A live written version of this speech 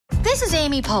This is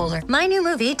Amy Poehler. My new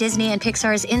movie, Disney and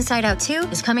Pixar's Inside Out 2,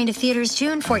 is coming to theaters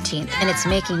June 14th, and it's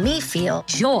making me feel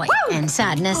joy and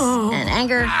sadness and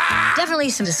anger, definitely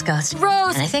some disgust, and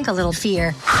I think a little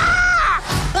fear.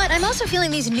 But I'm also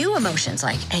feeling these new emotions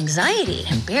like anxiety,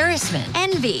 embarrassment,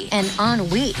 envy, and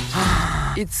ennui.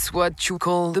 It's what you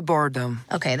call the boredom.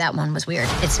 Okay, that one was weird.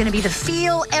 It's gonna be the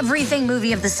feel everything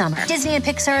movie of the summer. Disney and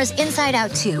Pixar's Inside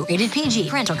Out 2, rated PG,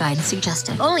 parental guidance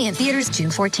suggested. Only in theaters June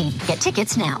 14th. Get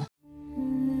tickets now.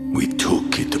 We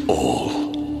took it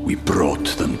all. We brought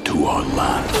them to our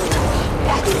land.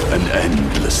 An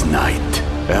endless night,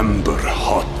 ember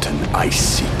hot and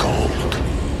icy cold.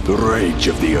 The rage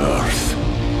of the earth.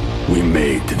 We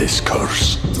made this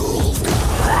curse.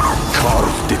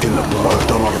 Carved it in the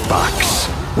blood on our backs.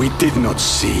 We did not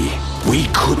see. We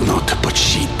could not, but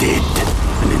she did.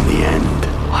 And in the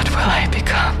end... What will I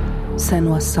become?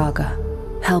 Senua's Saga.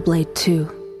 Hellblade 2.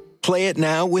 Play it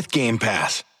now with Game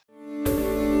Pass.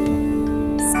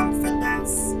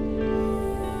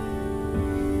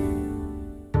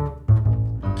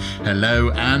 Hello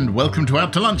and welcome to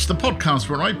Out to Lunch, the podcast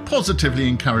where I positively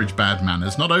encourage bad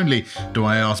manners. Not only do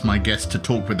I ask my guests to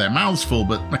talk with their mouths full,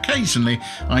 but occasionally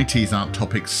I tease out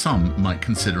topics some might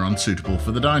consider unsuitable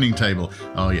for the dining table.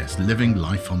 Oh yes, living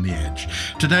life on the edge.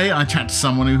 Today I chat to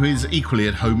someone who is equally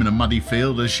at home in a muddy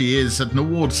field as she is at an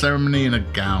award ceremony in a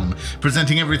gown,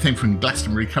 presenting everything from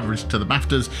Glastonbury coverage to the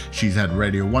BAFTAs. She's had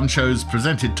Radio 1 shows,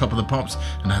 presented Top of the Pops,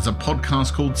 and has a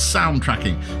podcast called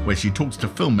Soundtracking, where she talks to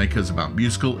filmmakers about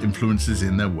musical influences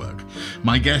in their work.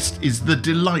 My guest is the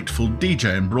delightful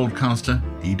DJ and broadcaster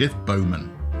Edith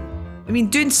Bowman. I mean,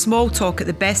 doing small talk at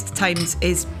the best of times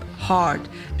is hard.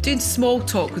 But doing small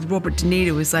talk with Robert De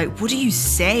Niro was like, what do you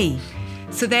say?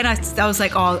 So then I was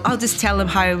like, oh, I'll just tell him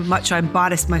how much I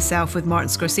embarrassed myself with Martin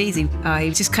Scorsese.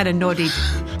 He just kind of nodded.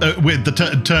 With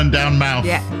the turned down mouth.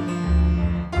 Yeah.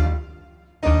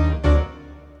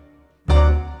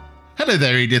 Hello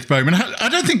there, Edith Bowman. I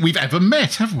don't think we've ever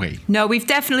met, have we? No, we've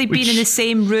definitely been in the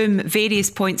same room at various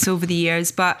points over the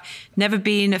years, but never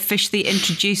been officially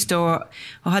introduced or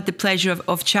had the pleasure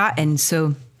of chatting.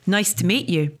 So nice to meet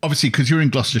you. Obviously, because you're in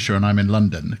Gloucestershire and I'm in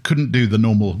London, couldn't do the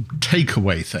normal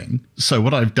takeaway thing. So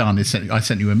what I've done is I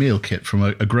sent you a meal kit from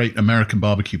a great American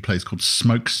barbecue place called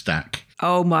Smokestack.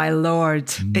 Oh, my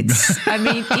Lord. I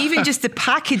mean, even just the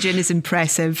packaging is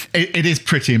impressive. It is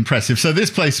pretty impressive. So this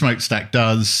place, Smokestack,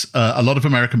 does a lot of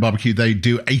American barbecue. They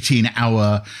do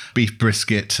 18-hour beef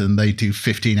brisket and they do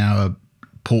 15-hour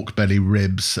pork belly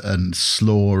ribs and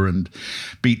slaw and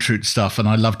beetroot stuff. And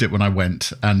I loved it when I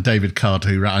went. And David Card,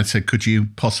 I said, could you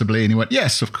possibly? And he went,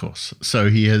 yes, of course. So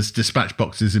he has dispatch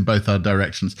boxes in both our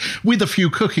directions with a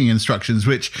few cooking instructions,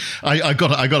 which I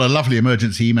got a lovely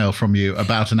emergency email from you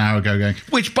about an hour ago going,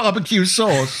 which barbecue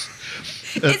sauce?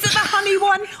 Is it the honey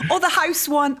one or the house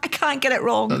one? I can't get it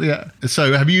wrong. Yeah.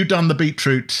 So have you done the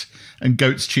beetroot and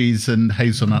goat's cheese and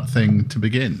hazelnut thing to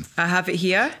begin? I have it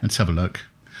here. Let's have a look.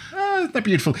 They're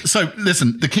beautiful. So,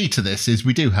 listen, the key to this is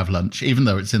we do have lunch, even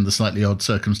though it's in the slightly odd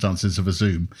circumstances of a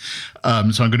Zoom. So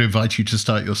I'm going to invite you to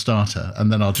start your starter,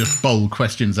 and then I'll just bowl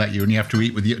questions at you, and you have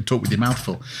to talk with your mouth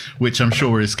full, which I'm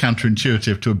sure is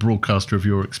counterintuitive to a broadcaster of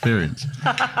your experience.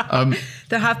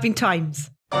 There have been times.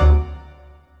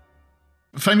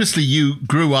 Famously, you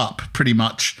grew up pretty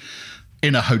much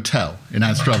in a hotel in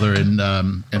Anstruther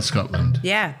in Scotland.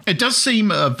 Yeah. It does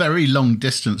seem a very long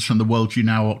distance from the world you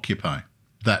now occupy.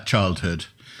 That childhood,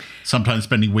 sometimes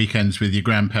spending weekends with your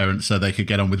grandparents so they could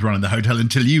get on with running the hotel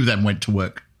until you then went to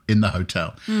work in the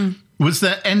hotel. Was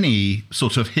there any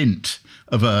sort of hint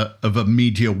of a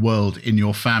media world in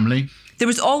your family? There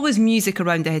was always music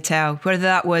around the hotel, whether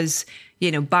that was,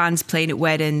 bands playing at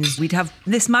weddings. We'd have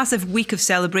this massive week of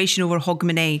celebration over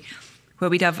Hogmanay, where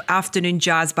we'd have afternoon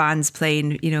jazz bands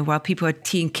playing, while people had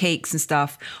tea and cakes and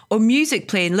stuff, or music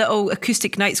playing, little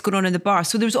acoustic nights going on in the bar.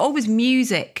 So there was always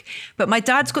music. But my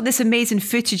dad's got this amazing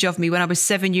footage of me when I was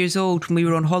 7 years old when we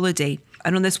were on holiday.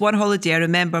 And on this one holiday, I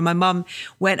remember my mum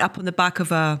went up on the back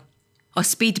of a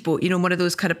speedboat, one of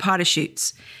those kind of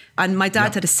parachutes. And my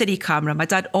dad had a city camera. My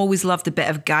dad always loved a bit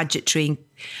of gadgetry.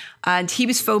 And he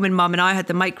was filming Mum and I had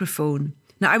the microphone.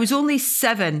 Now, I was only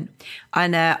 7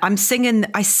 and I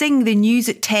sing the News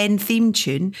at 10 theme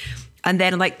tune. And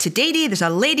then today, there's a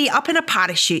lady up in a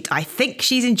parachute. I think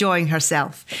she's enjoying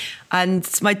herself. And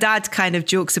my dad kind of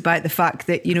jokes about the fact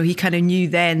that, he kind of knew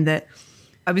then that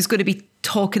I was going to be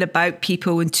talking about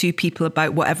people and to people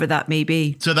about whatever that may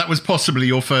be. So that was possibly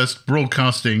your first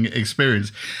broadcasting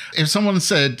experience. If someone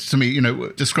said to me,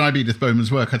 describe Edith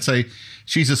Bowman's work, I'd say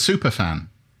she's a super fan.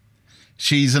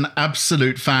 She's an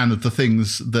absolute fan of the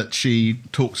things that she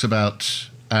talks about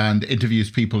and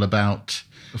interviews people about.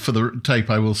 For the tape,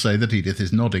 I will say that Edith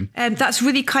is nodding. That's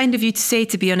really kind of you to say,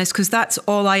 to be honest, because that's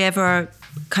all I ever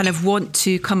kind of want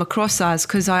to come across as,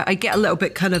 because I get a little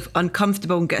bit kind of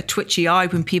uncomfortable and get a twitchy eye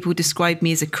when people describe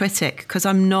me as a critic, because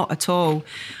I'm not at all.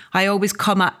 I always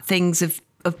come at things of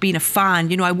being a fan.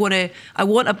 You know, I want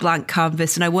a blank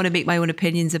canvas and I want to make my own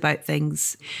opinions about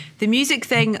things. The music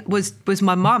thing was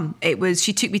my mum.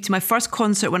 She took me to my first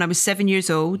concert when I was 7 years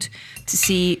old to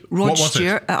see Rod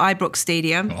Stewart at Ibrox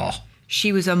Stadium. Oh.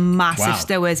 She was a massive,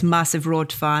 still is massive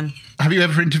Rod fan. Have you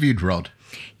ever interviewed Rod?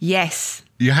 Yes.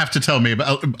 You have to tell me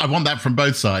about. I want that from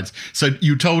both sides. So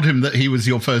you told him that he was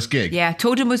your first gig? Yeah,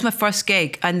 told him it was my first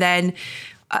gig, and then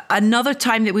another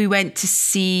time that we went to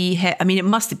see him, I mean, it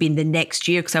must have been the next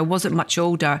year because I wasn't much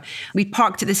older. We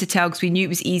parked at this hotel because we knew it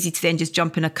was easy to then just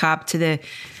jump in a cab to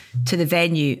the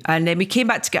venue. And then we came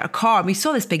back to get our car and we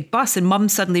saw this big bus and Mum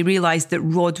suddenly realised that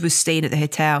Rod was staying at the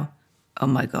hotel. Oh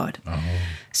my God. Oh.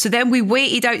 So then we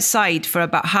waited outside for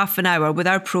about half an hour with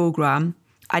our programme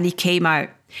and he came out.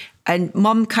 And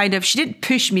Mum she didn't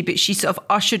push me, but she sort of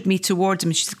ushered me towards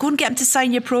him. She said, go and get him to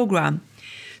sign your programme.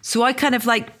 So I kind of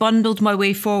like bundled my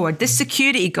way forward. This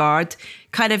security guard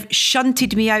kind of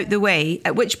shunted me out the way,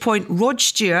 at which point Rod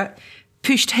Stewart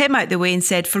pushed him out the way and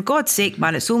said, for God's sake,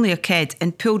 man, it's only a kid,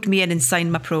 and pulled me in and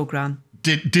signed my programme.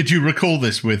 Did you recall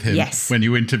this with him? Yes. When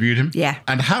you interviewed him? Yeah.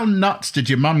 And how nuts did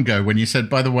your mum go when you said,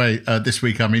 by the way, this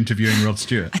week I'm interviewing Rod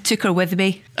Stewart? I took her with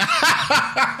me.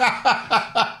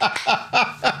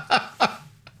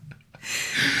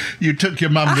 You took your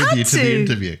mum with you to the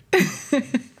interview.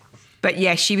 But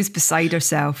yeah, she was beside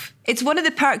herself. It's one of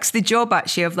the perks of the job,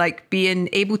 actually, of like being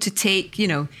able to take, you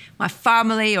know, my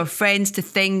family or friends to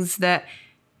things that,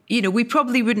 you know, we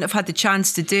probably wouldn't have had the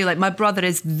chance to do. Like my brother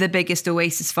is the biggest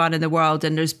Oasis fan in the world.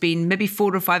 And there's been maybe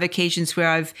 4 or 5 occasions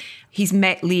where he's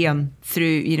met Liam through,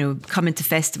 you know, coming to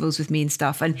festivals with me and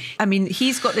stuff. And I mean,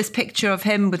 he's got this picture of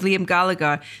him with Liam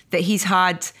Gallagher that he's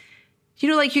had, you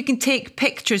know, like you can take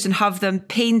pictures and have them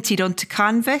painted onto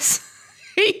canvas.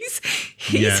 He's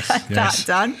had that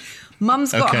done.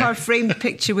 Mum's got her framed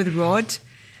picture with Rod.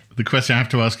 The question I have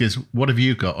to ask is, what have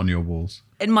you got on your walls?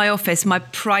 In my office, my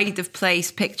pride of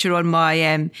place picture on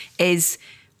my is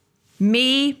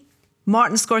me,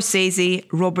 Martin Scorsese,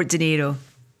 Robert De Niro.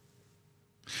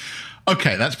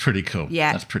 Okay, that's pretty cool.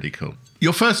 Yeah. That's pretty cool.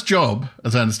 Your first job,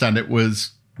 as I understand it,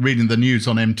 was reading the news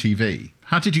on MTV.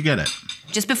 How did you get it?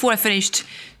 Just before I finished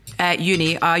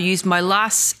uni, I used my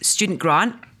last student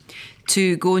grant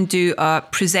to go and do a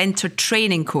presenter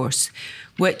training course,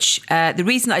 which the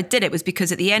reason I did it was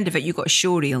because at the end of it, you got a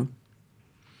show reel.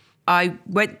 I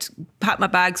packed my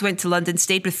bags, went to London,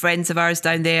 stayed with friends of ours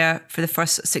down there for the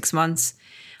first 6 months.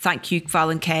 Thank you, Val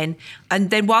and Ken. And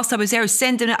then whilst I was there, I was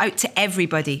sending it out to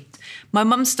everybody. My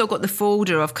mum's still got the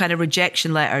folder of kind of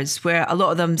rejection letters where a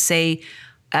lot of them say,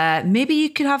 maybe you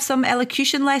could have some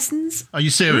elocution lessons. Are you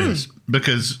serious?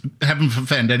 Because heaven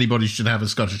forfend, anybody should have a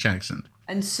Scottish accent.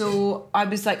 And so I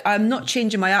was like, I'm not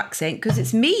changing my accent because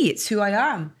it's me, it's who I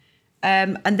am.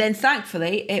 And then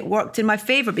thankfully it worked in my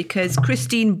favour because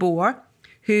Christine Boer,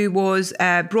 who was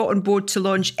brought on board to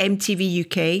launch MTV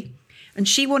UK, and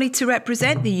she wanted to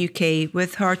represent the UK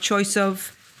with her choice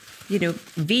of, you know,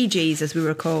 VJs as we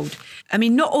were called. I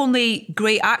mean, not only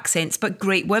great accents, but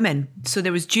great women. So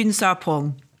there was June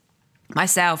Sarpong,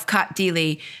 myself, Kat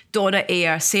Deely, Donna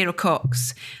Eyre, Sarah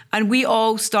Cox. And we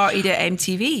all started at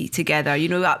MTV together. You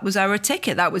know, that was our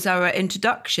ticket. That was our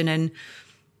introduction. And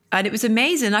it was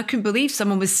amazing. I couldn't believe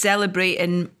someone was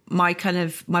celebrating my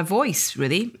voice,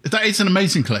 really. That is an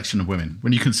amazing collection of women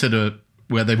when you consider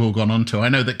where they've all gone on to. I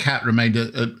know that Kat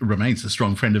remains a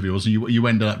strong friend of yours, and you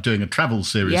ended up doing a travel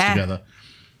series together.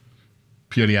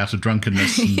 Purely out of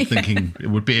drunkenness and thinking it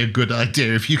would be a good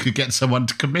idea if you could get someone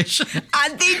to commission.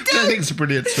 And they did. I think it's a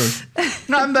brilliant story.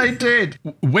 And they did.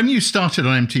 When you started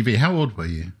on MTV, how old were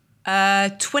you?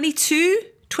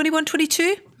 21,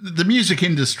 22. The music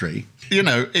industry, you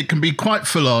know, it can be quite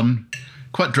full on,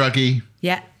 quite druggy.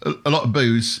 Yeah. A lot of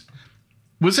booze.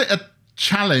 Was it a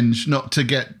challenge not to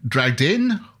get dragged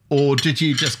in, or did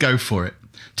you just go for it?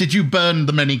 Did you burn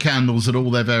the many candles at all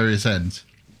their various ends?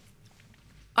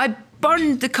 I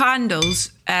burned the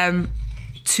candles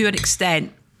to an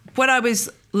extent. When I was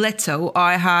little,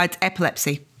 I had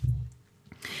epilepsy.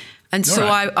 And so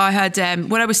I had,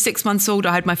 when I was 6 months old,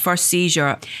 I had my first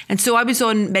seizure. And so I was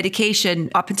on medication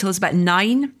up until I was about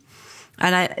 9.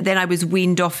 And then I was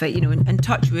weaned off it, you know, and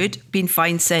touch wood, been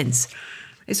fine since.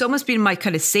 It's almost been my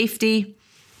kind of safety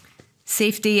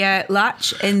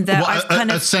latch in that I've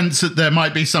kind of... A sense that there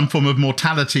might be some form of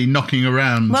mortality knocking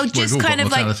around. Well, just kind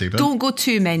of like, don't go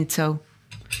too mental.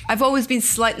 I've always been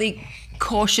slightly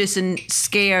cautious and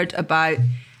scared about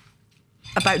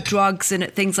about drugs and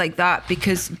things like that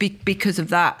because of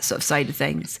that sort of side of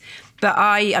things. But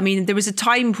I mean, there was a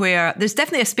time where, there's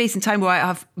definitely a space and time where I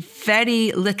have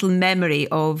very little memory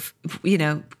of, you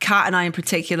know, Kat and I in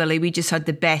particularly, we just had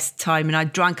the best time, and I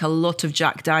drank a lot of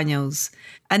Jack Daniels.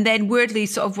 And then weirdly,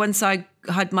 sort of once I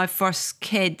had my first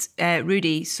kid,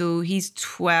 Rudy, so he's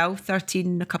 13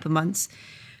 in a couple of months,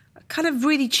 kind of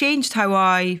really changed how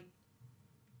I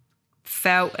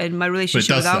felt in my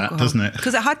relationship with alcohol. But it does that, doesn't it?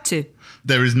 Because it had to.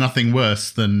 There is nothing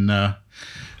worse than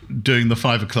doing the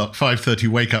 5:30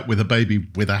 wake up with a baby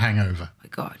with a hangover. Oh my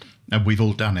God. And we've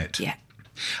all done it. Yeah.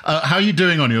 How are you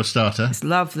doing on your starter? It's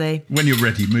lovely. When you're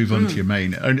ready, move on to your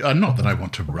main. Not that I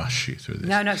want to rush you through this.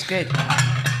 No, it's good.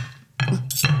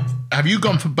 Have you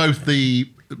gone for both the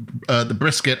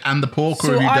brisket and the pork,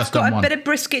 or have you just done one? So I've got a bit of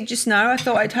brisket just now. I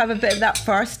thought I'd have a bit of that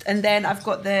first, and then I've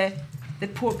got the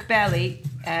pork belly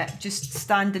just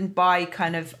standing by,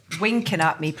 kind of winking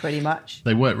at me pretty much.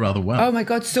 They work rather well. Oh my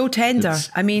God, so tender.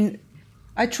 I mean,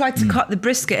 I tried to cut the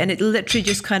brisket and it literally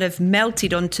just kind of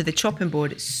melted onto the chopping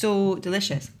board. It's so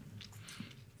delicious.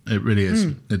 It really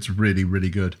is. It's really, really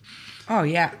good. Oh,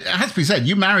 yeah. It has to be said,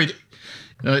 you married,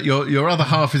 your other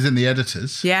half is in the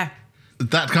editors. Yeah.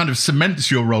 That kind of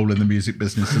cements your role in the music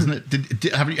business, doesn't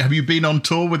it? Have you been on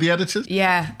tour with the editors?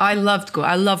 Yeah, I love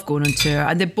going on tour,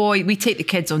 and we take the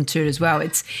kids on tour as well.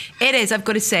 It is. I've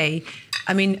got to say,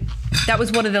 I mean, that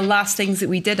was one of the last things that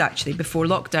we did actually before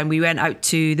lockdown. We went out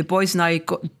the boys and I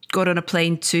got on a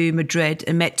plane to Madrid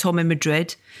and met Tom in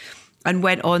Madrid, and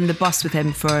went on the bus with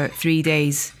him for 3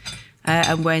 days,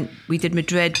 we did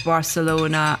Madrid,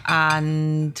 Barcelona,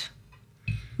 and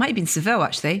might have been Seville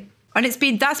actually. And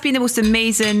that's been the most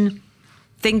amazing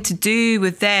thing to do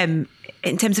with them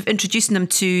in terms of introducing them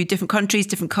to different countries,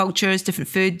 different cultures, different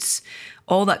foods,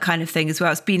 all that kind of thing as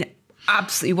well. It's been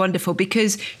absolutely wonderful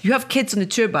because you have kids on the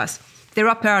tour bus. They're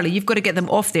up early. You've got to get them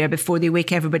off there before they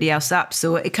wake everybody else up.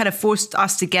 So it kind of forced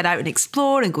us to get out and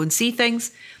explore and go and see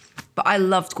things. But I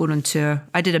loved going on tour.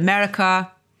 I did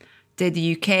America, did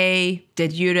the UK,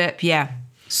 did Europe. Yeah,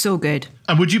 so good.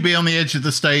 And would you be on the edge of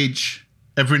the stage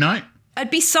every night? I'd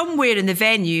be somewhere in the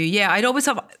venue, yeah. I'd always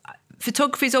have...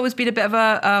 Photography's always been a bit of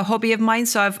a hobby of mine,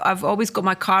 so I've always got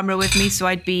my camera with me, so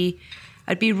I'd be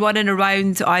running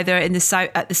around either at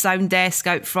the sound desk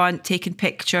out front, taking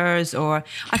pictures, or...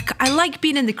 I like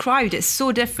being in the crowd. It's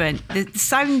so different. The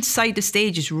sound side of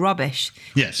stage is rubbish.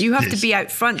 Yes, you have to be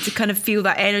out front to kind of feel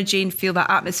that energy and feel that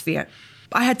atmosphere.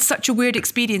 I had such a weird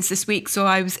experience this week, so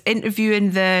I was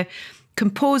interviewing the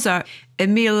composer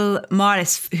Emil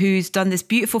Maris, who's done this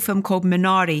beautiful film called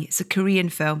Minari. It's a Korean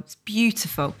film. It's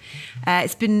beautiful.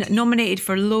 It's been nominated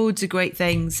for loads of great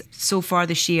things so far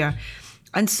this year.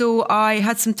 And so I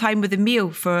had some time with Emil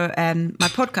for my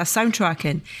podcast,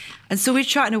 Soundtracking. And so we're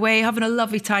chatting away, having a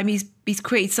lovely time. He's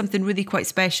created something really quite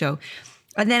special.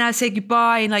 And then I said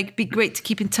goodbye and like, be great to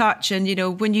keep in touch. And, you know,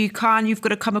 when you can, you've got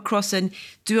to come across and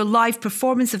do a live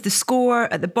performance of the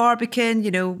score at the Barbican,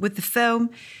 you know, with the film.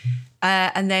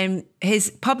 And then his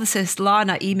publicist,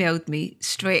 Lana, emailed me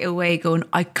straight away going,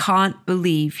 I can't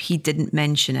believe he didn't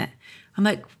mention it. I'm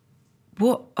like,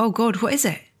 what? Oh, God, what is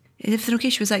it? Everything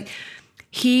okay? She was like,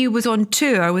 he was on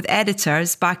tour with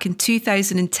editors back in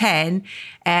 2010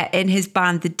 in his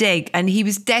band, The Dig. And he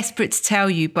was desperate to tell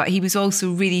you, but he was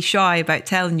also really shy about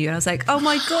telling you. And I was like, oh,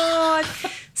 my God.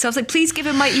 So I was like, please give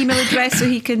him my email address so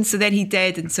he can... So then he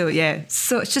did. And so, yeah.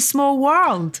 So it's just a small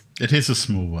world. It is a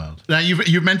small world. Now,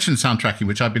 you've mentioned Soundtracking,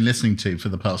 which I've been listening to for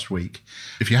the past week.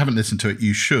 If you haven't listened to it,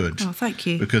 you should. Oh, thank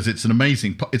you. Because it's an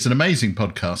amazing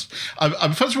podcast.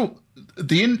 First of all,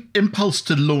 the impulse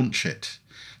to launch it.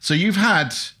 So you've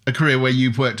had a career where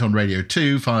you've worked on Radio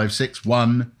 2, 5, 6,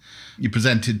 1. You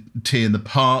presented Tea in the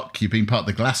Park. You've been part of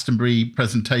the Glastonbury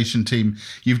presentation team.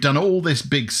 You've done all this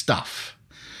big stuff.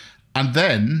 And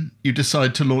then you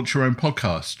decide to launch your own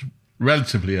podcast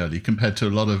relatively early compared to a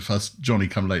lot of us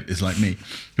Johnny-come-latelys like me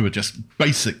who are just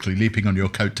basically leaping on your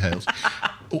coattails.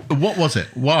 What was it?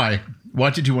 Why?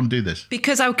 Why did you want to do this?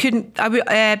 Because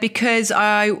because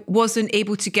I wasn't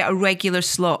able to get a regular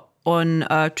slot on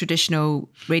a traditional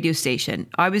radio station.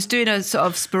 I was doing a sort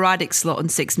of sporadic slot on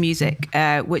Six Music,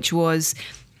 which was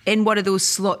in one of those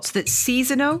slots that's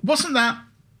seasonal. Wasn't that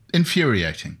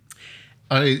infuriating?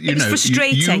 It was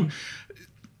frustrating.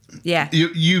 Yeah.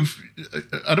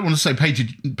 I don't want to say paid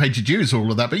your dues or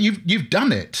all of that, but you've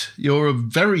done it. You're a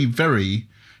very, very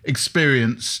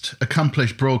experienced,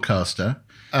 accomplished broadcaster,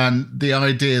 and the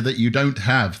idea that you don't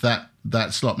have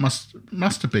that slot must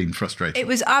have been frustrating. It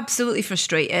was absolutely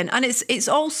frustrating, and it's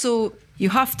also, you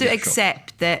have to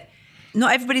accept that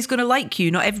not everybody's going to like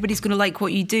you, not everybody's going to like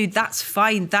what you do. That's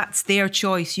fine. That's their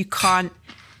choice. You can't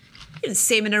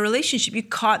same in a relationship. You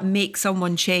can't make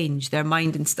someone change their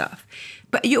mind and stuff.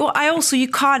 But you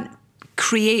can't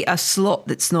create a slot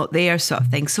that's not there, sort of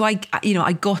thing. So I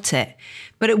got it,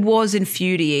 but it was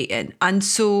infuriating. And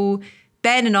so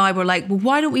Ben and I were like, well,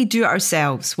 why don't we do it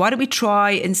ourselves? Why don't we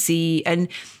try and see? And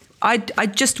I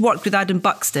just worked with Adam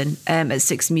Buxton at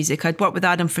Six Music. I'd worked with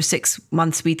Adam for 6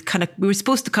 months. We were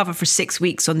supposed to cover for 6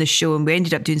 weeks on this show, and we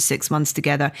ended up doing 6 months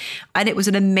together. And it was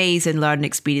an amazing learning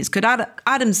experience. Because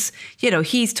Adam's,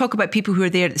 he's talk about people who are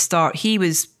there at the start. He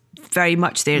was very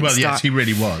much there at the start. Well, yes, he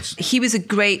really was. He was a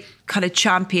great kind of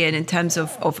champion in terms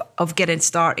of getting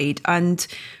started.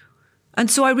 And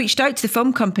so I reached out to the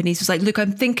film companies. I was like, look,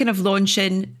 I'm thinking of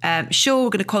launching a show. We're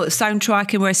going to call it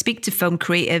Soundtrack, and where I speak to film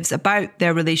creatives about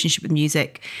their relationship with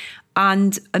music.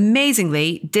 And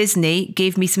amazingly, Disney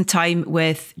gave me some time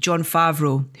with Jon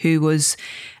Favreau, who was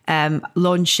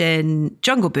launching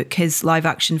Jungle Book, his live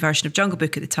action version of Jungle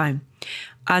Book at the time.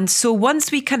 And so once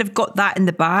we kind of got that in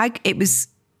the bag,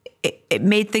 it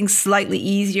made things slightly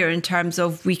easier in terms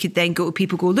of we could then go to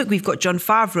people, look, we've got Jon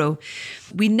Favreau.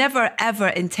 We never, ever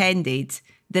intended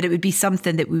that it would be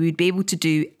something that we would be able to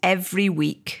do every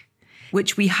week,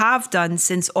 which we have done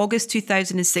since August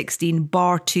 2016,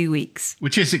 bar 2 weeks.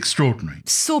 Which is extraordinary.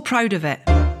 So proud of it.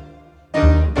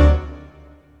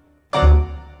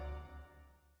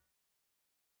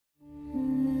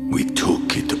 We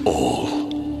took it all.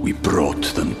 We brought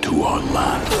them to our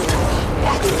land.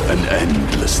 An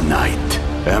endless night,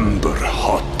 ember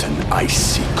hot and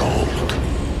icy cold.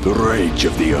 The rage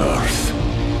of the earth.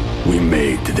 We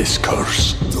made this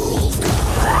curse.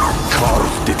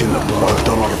 Carved it in the blood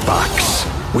on our backs.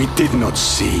 We did not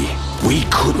see. We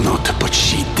could not, but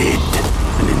she did.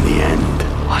 And in the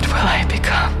end... What will I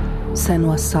become?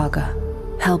 Senua's Saga.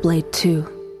 Hellblade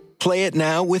 2. Play it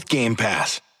now with Game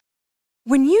Pass.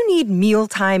 When you need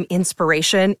mealtime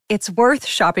inspiration, it's worth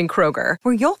shopping Kroger,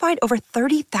 where you'll find over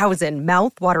 30,000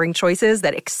 mouth-watering choices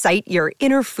that excite your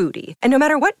inner foodie. And no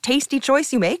matter what tasty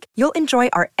choice you make, you'll enjoy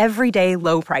our everyday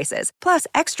low prices, plus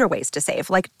extra ways to save,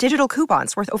 like digital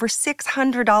coupons worth over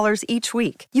 $600 each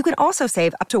week. You can also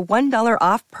save up to $1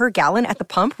 off per gallon at the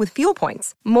pump with fuel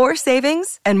points. More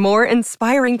savings and more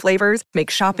inspiring flavors make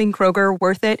shopping Kroger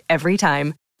worth it every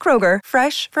time. Kroger,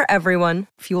 fresh for everyone.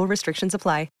 Fuel restrictions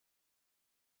apply.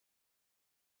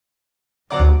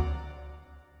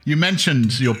 You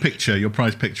mentioned your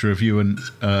prize picture of you and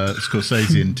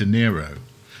Scorsese and De Niro.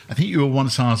 I think you were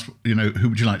once asked, who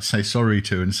would you like to say sorry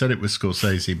to, and said it was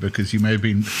Scorsese because you may have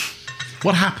been...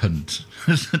 What happened?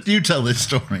 Do you tell this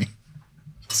story?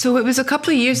 So it was a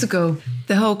couple of years ago.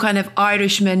 The whole kind of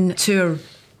Irishman tour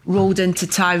rolled into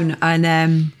town,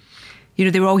 and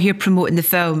they were all here promoting the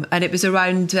film, and it was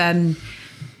around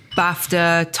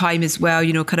BAFTA time as well,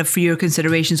 kind of for your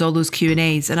considerations, all those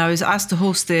Q&As. And I was asked to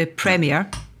host the premiere,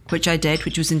 which I did,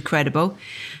 which was incredible.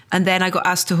 And then I got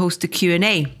asked to host the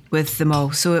Q&A with them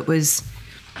all. So it was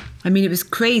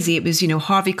crazy. It was,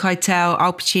 Harvey Keitel,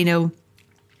 Al Pacino,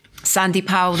 Sandy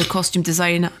Powell, the costume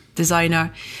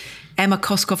designer, Emma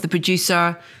Koskov, the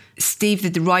producer,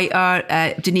 Steve, the writer,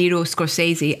 De Niro,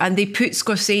 Scorsese. And they put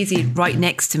Scorsese right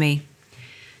next to me.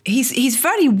 He's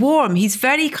very warm. He's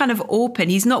very kind of open.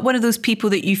 He's not one of those people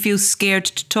that you feel scared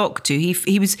to talk to.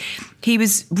 He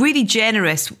was really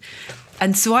generous.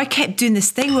 And so I kept doing this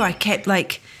thing where I kept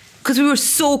because we were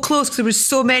so close, because there were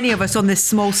so many of us on this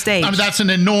small stage. I mean, that's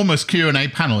an enormous Q&A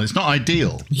panel. It's not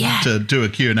ideal to do a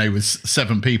Q&A with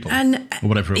 7 people or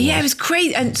whatever it was. Yeah, it was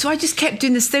crazy. And so I just kept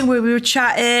doing this thing where we were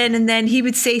chatting, and then he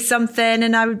would say something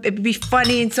and it would be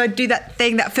funny. And so I'd do that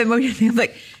familiar thing of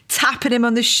tapping him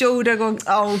on the shoulder going,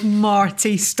 oh,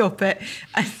 Marty, stop it.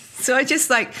 And so I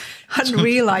just hadn't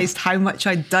realised how much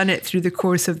I'd done it through the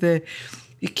course of the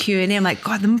Q&A. I'm like,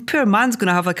 God, the poor man's going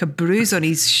to have a bruise on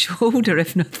his shoulder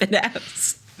if nothing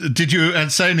else. Did you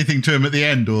say anything to him at the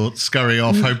end, or scurry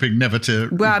off hoping never to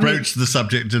broach the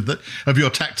subject of your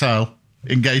tactile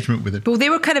engagement with him? Well, they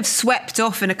were kind of swept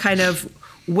off in a kind of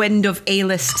wind of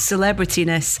A-list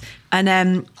celebrityness. And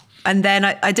then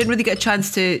I didn't really get a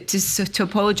chance to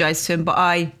apologise to him,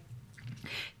 but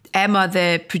Emma,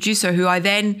 the producer, who I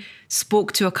then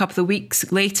spoke to a couple of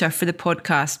weeks later for the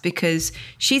podcast, because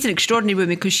she's an extraordinary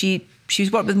woman, because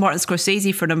she's worked with Martin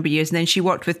Scorsese for a number of years, and then she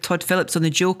worked with Todd Phillips on The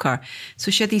Joker.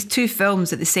 So she had these 2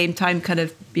 films at the same time, kind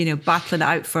of, battling it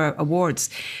out for awards.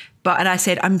 And I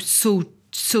said, I'm so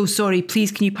sorry.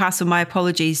 Please, can you pass on my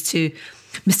apologies to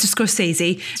Mr.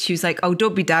 Scorsese? She was like, oh,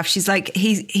 don't be daft. She's like,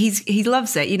 he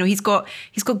loves it. He's got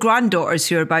granddaughters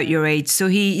who are about your age. So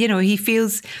he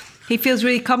feels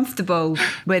really comfortable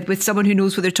with someone who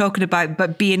knows what they're talking about,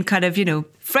 but being kind of,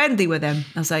 friendly with him.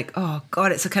 I was like, oh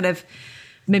God, it's a kind of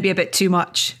maybe a bit too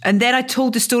much. And then I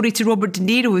told the story to Robert De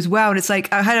Niro as well. And it's like,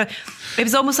 it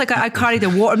was almost like I carried a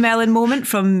watermelon moment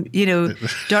from,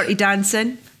 Dirty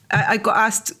Dancing. I got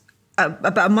asked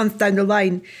about a month down the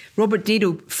line, Robert De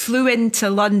Niro flew into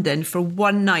London for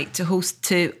one night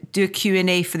to do a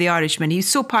Q&A for The Irishman. He was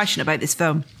so passionate about this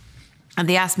film. And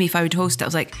they asked me if I would host it. I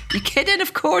was like, you kidding?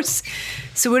 Of course.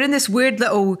 So we're in this weird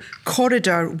little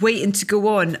corridor waiting to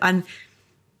go on. And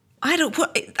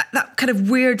that kind of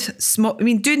weird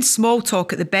doing small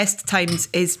talk at the best times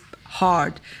is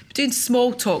hard. But doing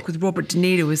small talk with Robert De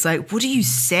Niro was like, what do you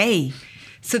say?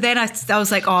 So then I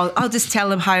was like, oh, I'll just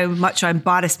tell him how much I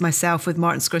embarrassed myself with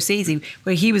Martin Scorsese,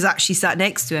 where he was actually sat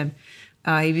next to him.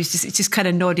 He was just kind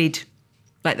of nodded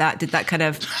like that, did that kind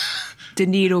of De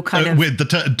Niro kind of... With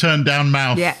the turned down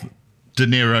mouth, yeah. De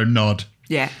Niro nod.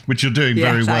 Yeah. Which you're doing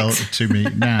very well thanks. to me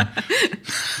now.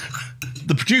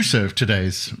 The producer of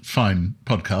today's fine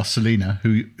podcast, Selena,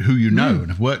 who you know and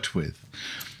have worked with,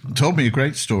 told me a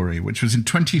great story, which was in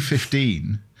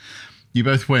 2015. You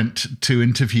both went to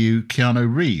interview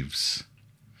Keanu Reeves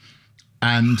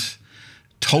and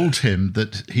told him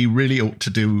that he really ought to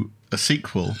do a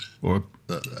sequel or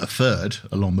a third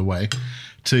along the way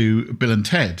to Bill and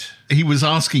Ted. He was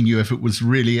asking you if it was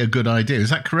really a good idea. Is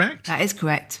that correct? That is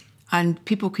correct. And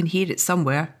people can hear it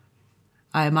somewhere,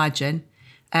 I imagine.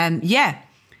 I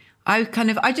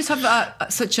just have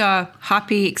such a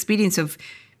happy experience of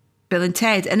Bill and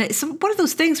Ted. And it's one of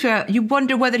those things where you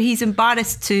wonder whether he's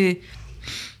embarrassed to...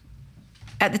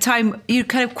 At the time, you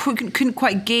kind of couldn't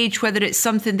quite gauge whether it's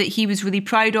something that he was really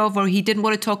proud of or he didn't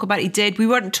want to talk about. He did. We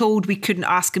weren't told we couldn't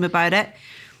ask him about it.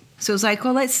 So it was like,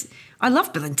 well, I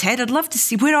love Bill and Ted. I'd love to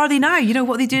see, where are they now?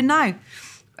 What are they doing now?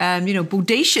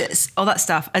 Bodacious, all that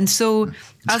stuff. And so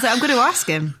I was like, I'm going to ask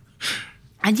him.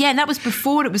 And that was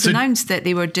before it was announced that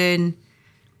they were doing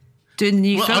the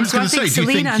new film. So I think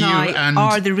Selena and I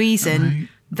are the reason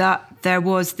that there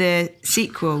was the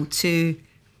sequel to,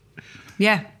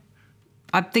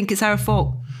 I think it's our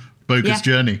fault. Bogus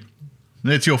Journey.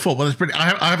 It's your fault. Well, it's pretty.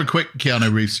 I have a quick Keanu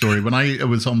Reeves story. When I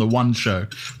was on the One show,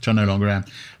 which I no longer am,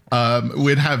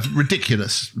 we'd have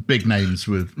ridiculous big names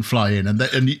would fly in,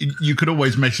 and you could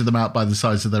always measure them out by the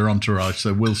size of their entourage.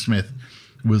 So Will Smith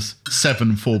was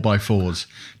 7 4x4s,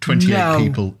 28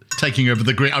 people taking over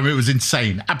the green. I mean, it was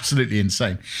insane, absolutely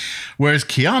insane. Whereas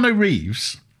Keanu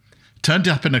Reeves turned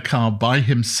up in a car by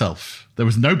himself. There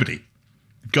was nobody.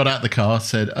 Got out the car,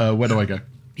 said, where do I go?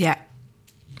 Yeah.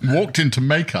 Walked into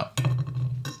makeup,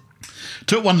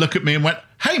 took one look at me and went,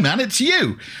 hey, man, it's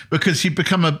you. Because he'd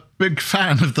become a big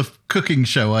fan of the cooking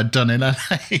show I'd done in LA.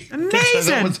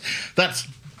 Amazing. So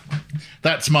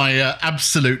that's my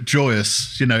absolute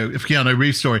joyous, Keanu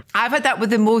Reeves story. I've had that with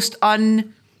the most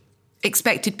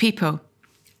unexpected people.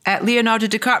 Leonardo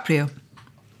DiCaprio.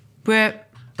 Where...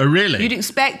 Oh, really? You'd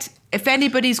expect, if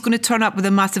anybody's going to turn up with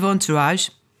a massive entourage...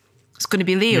 It's going to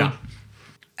be Leo.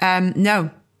 Yeah.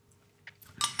 No.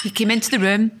 He came into the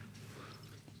room,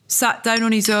 sat down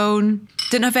on his own,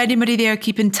 didn't have anybody there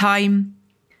keeping time.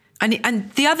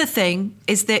 And the other thing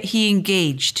is that he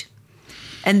engaged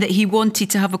and that he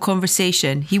wanted to have a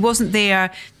conversation. He wasn't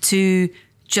there to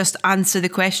just answer the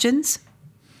questions.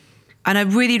 And I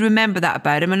really remember that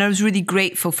about him. And I was really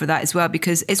grateful for that as well,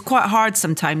 because it's quite hard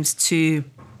sometimes to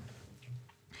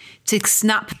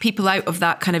snap people out of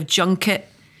that kind of junket.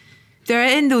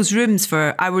 They're in those rooms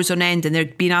for hours on end and they're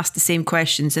being asked the same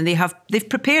questions, and they've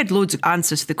prepared loads of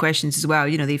answers to the questions as well.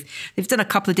 They've done a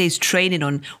couple of days training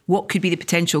on what could be the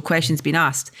potential questions being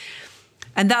asked.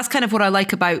 And that's kind of what I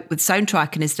like about with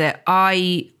soundtracking, is that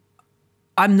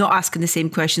I'm not asking the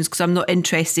same questions because I'm not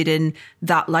interested in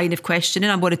that line of questioning.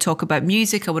 I want to talk about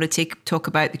music. I want to talk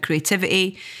about the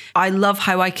creativity. I love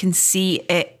how I can see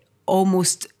it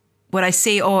almost... When I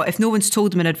say, if no one's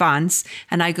told them in advance,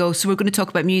 and I go, so we're going to talk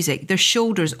about music, their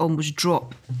shoulders almost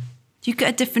drop. You get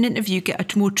a different interview, get a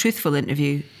more truthful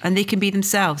interview, and they can be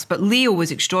themselves. But Leo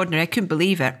was extraordinary. I couldn't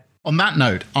believe it. On that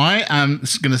note, I am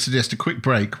going to suggest a quick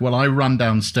break while I run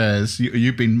downstairs.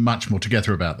 You've been much more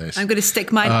together about this. I'm going to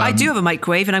stick mine. I do have a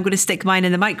microwave, and I'm going to stick mine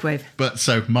in the microwave. But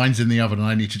so mine's in the oven, and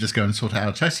I need to just go and sort it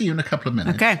out. I'll see you in a couple of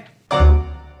minutes. Okay. Ta-da!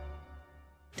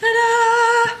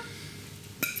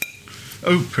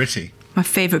 Oh, pretty. My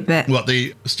favourite bit. What,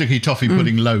 the sticky toffee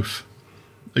pudding loaf?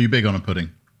 Are you big on a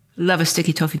pudding? Love a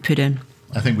sticky toffee pudding.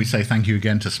 I think we say thank you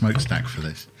again to Smokestack for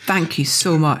this. Thank you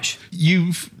so much.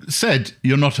 You've said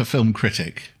you're not a film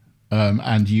critic,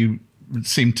 and you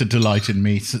seem to delight in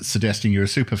me suggesting you're a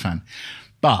superfan.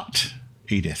 But,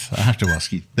 Edith, I have to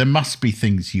ask you, there must be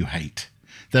things you hate.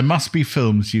 There must be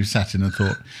films you sat in and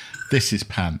thought, this is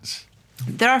pants.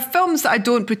 There are films that I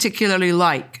don't particularly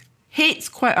like. Hate's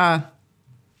quite a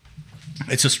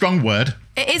It's a strong word.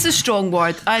 It is a strong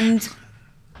word, and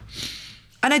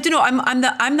I don't know. I'm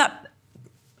that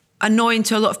annoying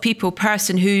to a lot of people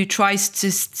person who tries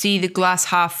to see the glass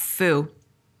half full.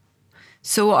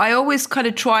 So I always kind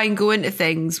of try and go into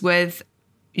things with,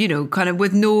 kind of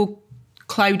with no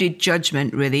clouded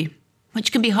judgment, really,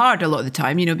 which can be hard a lot of the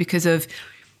time, because of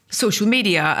social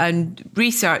media and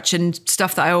research and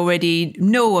stuff that I already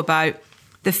know about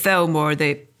the film or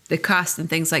the cast and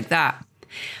things like that.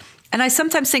 And I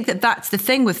sometimes think that that's the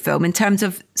thing with film in terms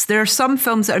of there are some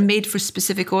films that are made for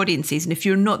specific audiences. And if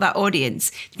you're not that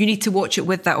audience, you need to watch it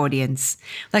with that audience.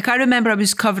 Like I remember I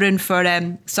was covering for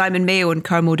Simon Mayo and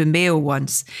Kermode and Mayo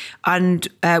once. And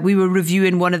we were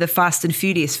reviewing one of the Fast and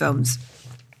Furious films.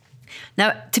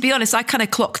 Now, to be honest, I kind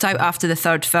of clocked out after the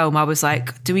third film. I was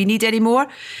like, do we need any more?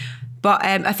 But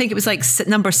I think it was like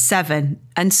number 7.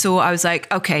 And so I was like,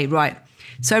 okay, right.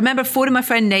 So I remember phoning my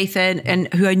friend Nathan,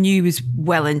 and who I knew was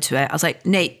well into it. I was like,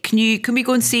 Nate, can we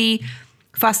go and see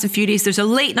Fast and Furious? There's a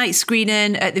late night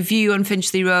screening at the View on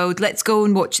Finchley Road. Let's go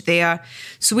and watch it there.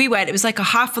 So we went. It was like a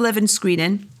 11:30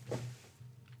 screening.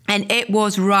 And it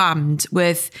was rammed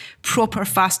with proper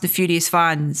Fast and Furious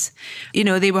fans. They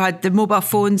had the mobile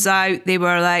phones out. They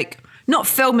were like, not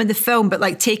filming the film, but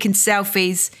like taking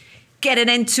selfies, getting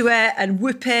into it and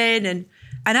whooping. And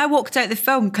I walked out the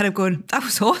film kind of going, that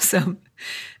was awesome.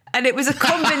 And it was a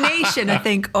combination, I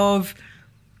think, of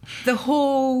the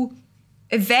whole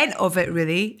event of it,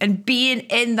 really, and being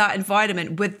in that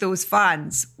environment with those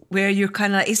fans where you're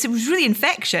kind of like, it was really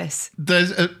infectious.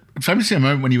 There's famously a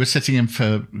moment when you were sitting in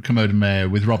for Kermode and Mayo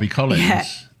with Robbie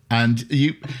Collins, and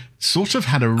you sort of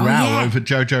had a row over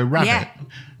Jojo Rabbit.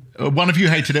 Yeah. One of you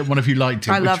hated it, one of you liked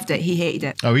it. I loved it. He hated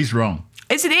it. Oh, he's wrong.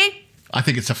 Isn't he? I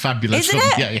think it's a fabulous film.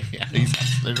 Isn't it? Yeah. He's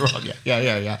absolutely wrong.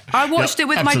 Yeah. I watched it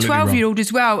with my 12-year-old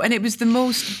as well, and it was the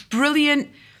most brilliant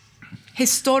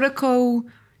historical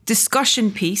discussion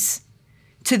piece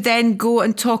to then go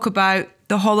and talk about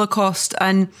the Holocaust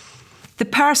and the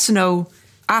personal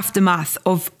aftermath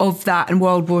of that in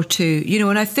World War II.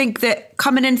 And I think that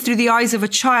coming in through the eyes of a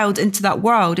child into that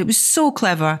world, it was so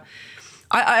clever.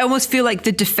 I almost feel like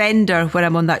the defender when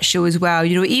I'm on that show as well.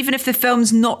 Even if the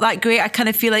film's not that great, I kind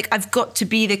of feel like I've got to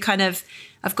be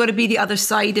the other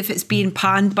side if it's being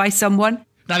panned by someone.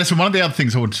 Now, listen, one of the other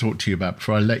things I want to talk to you about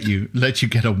before I let you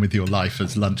get on with your life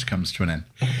as lunch comes to an end.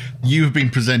 You have been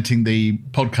presenting the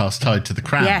podcast tied to The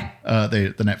Crown,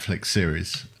 the Netflix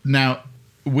series. Now,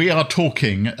 we are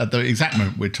talking, at the exact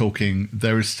moment we're talking,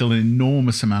 there is still an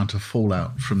enormous amount of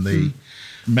fallout from the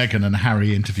Meghan and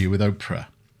Harry interview with Oprah.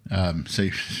 So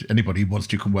anybody who wants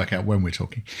to can work out when we're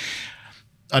talking.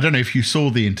 I don't know if you saw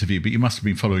the interview, but you must have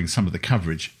been following some of the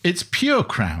coverage. It's pure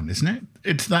Crown, isn't it?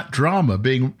 It's that drama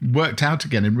being worked out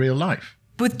again in real life.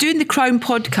 With doing the Crown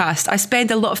podcast, I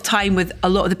spend a lot of time with a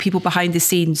lot of the people behind the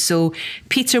scenes. So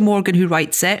Peter Morgan, who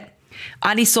writes it,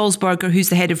 Annie Salzberger, who's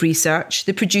the head of research,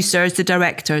 the producers, the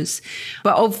directors.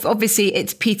 But obviously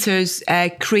it's Peter's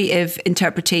creative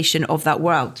interpretation of that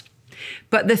world.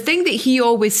 But the thing that he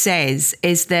always says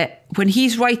is that when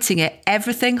he's writing it,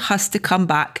 everything has to come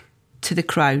back to the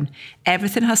Crown.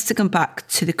 Everything has to come back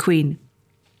to the Queen.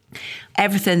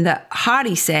 Everything that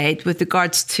Harry said with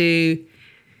regards to,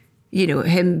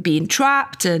 him being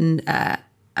trapped and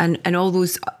all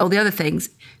the other things,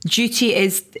 duty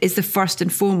is the first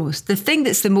and foremost. The thing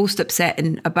that's the most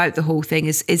upsetting about the whole thing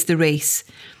is the race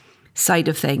side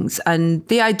of things, and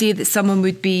the idea that someone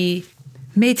would be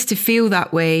made to feel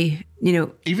that way.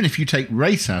 Even if you take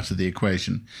race out of the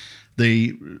equation,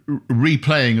 the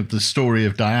replaying of the story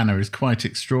of Diana is quite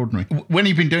extraordinary. When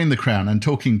you've been doing The Crown and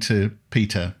talking to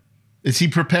Peter, is he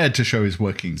prepared to show his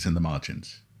workings in the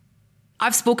margins?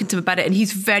 I've spoken to him about it, and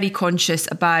he's very conscious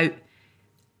about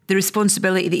the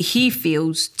responsibility that he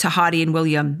feels to Harry and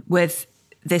William with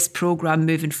this programme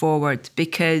moving forward,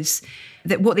 because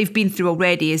that what they've been through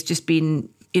already has just been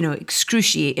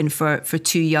excruciating for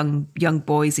two young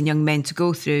boys and young men to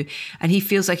go through. And he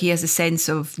feels like he has a sense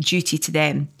of duty to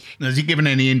them. Has he given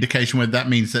any indication whether that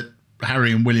means that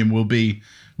Harry and William will be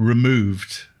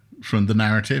removed from the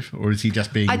narrative, or is he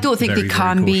just being I don't think very, they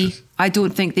can very be. I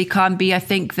don't think they can be. I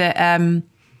think that,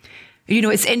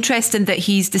 it's interesting that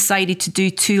he's decided to do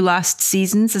 2 last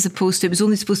seasons as opposed to, it was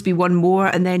only supposed to be 1 more.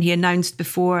 And then he announced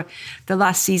before the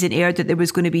last season aired that there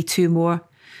was going to be 2 more.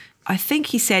 I think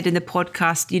he said in the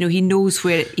podcast, he knows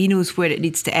where it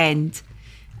needs to end,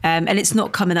 and it's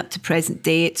not coming up to present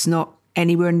day. It's not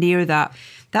anywhere near that.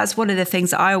 That's one of the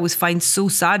things that I always find so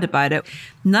sad about it.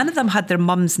 None of them had their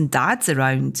mums and dads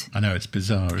around. I know, it's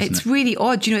bizarre, isn't it? It's really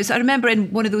odd. I remember in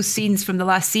one of those scenes from the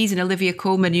last season, Olivia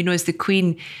Colman, as the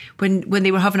Queen, when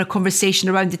they were having a conversation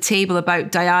around the table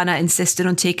about Diana insisting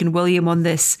on taking William on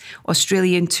this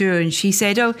Australian tour. And she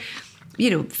said,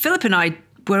 Philip and I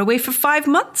were away for 5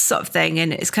 months sort of thing.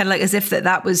 And it's kind of like as if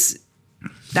that was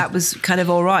kind of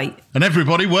all right. And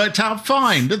everybody worked out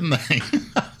fine, didn't they?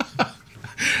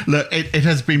 Look, it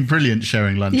has been brilliant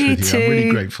sharing lunch with you. Too. I'm really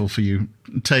grateful for you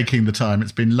taking the time.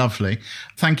 It's been lovely.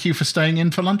 Thank you for staying in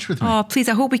for lunch with me. Oh, please,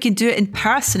 I hope we can do it in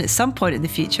person at some point in the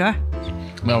future.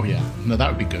 Well, yeah. No, that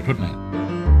would be good, wouldn't it?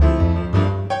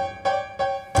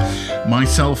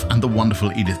 Myself and the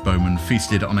wonderful Edith Bowman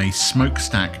feasted on a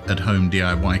smokestack at-home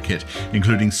DIY kit,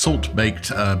 including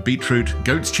salt-baked beetroot,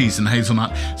 goat's cheese and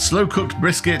hazelnut, slow-cooked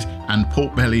brisket, and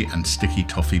pork belly and sticky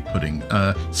toffee pudding.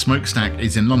 Smokestack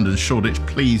is in London's Shoreditch.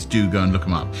 Please do go and look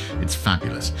them up. It's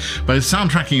fabulous. Both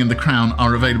Soundtracking and The Crown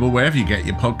are available wherever you get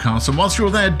your podcasts, and whilst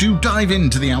you're there, do dive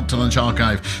into the Out to Lunch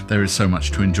archive. There is so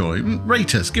much to enjoy.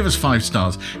 Rate us, give us 5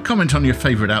 stars, comment on your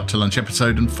favourite Out to Lunch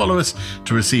episode, and follow us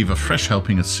to receive a fresh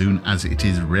helping as soon as it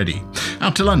is ready.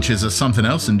 Out to Lunch is a Something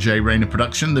Else and Jay Rayner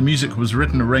production. The music was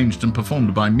written, arranged and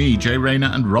performed by me, Jay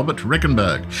Rayner, and Robert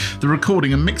Rickenberg. The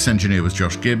recording and mix engineer was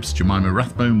Josh Gibbs. Jemima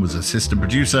Rathbone was assistant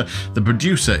producer. The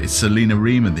producer is Selena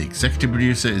Ream and the executive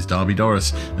producer is Darby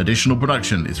Doris. Additional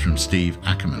production is from Steve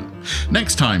Ackerman.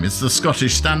 Next time is the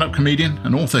Scottish stand-up comedian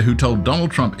and author who told Donald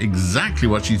Trump exactly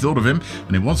what she thought of him,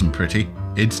 and it wasn't pretty.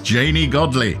 It's Janie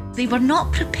Godley. They were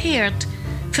not prepared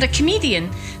for a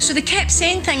comedian. So they kept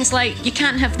saying things like, you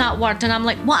can't have that word. And I'm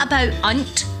like, what about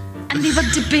unt? And they were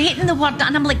debating the word.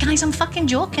 And I'm like, guys, I'm fucking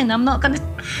joking. I'm not gonna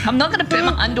put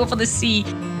my hand over the sea.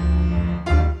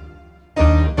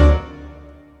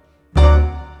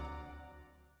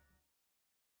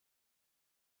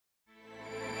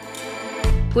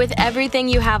 With everything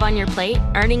you have on your plate,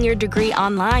 earning your degree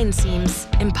online seems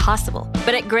impossible.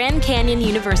 But at Grand Canyon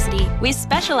University, we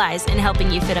specialize in helping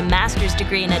you fit a master's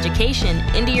degree in education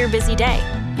into your busy day.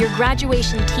 Your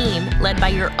graduation team, led by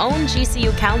your own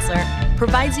GCU counselor,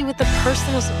 provides you with the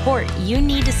personal support you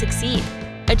need to succeed.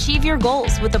 Achieve your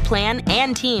goals with a plan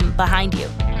and team behind you.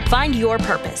 Find your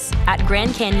purpose at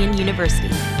Grand Canyon University.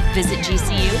 Visit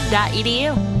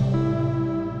gcu.edu.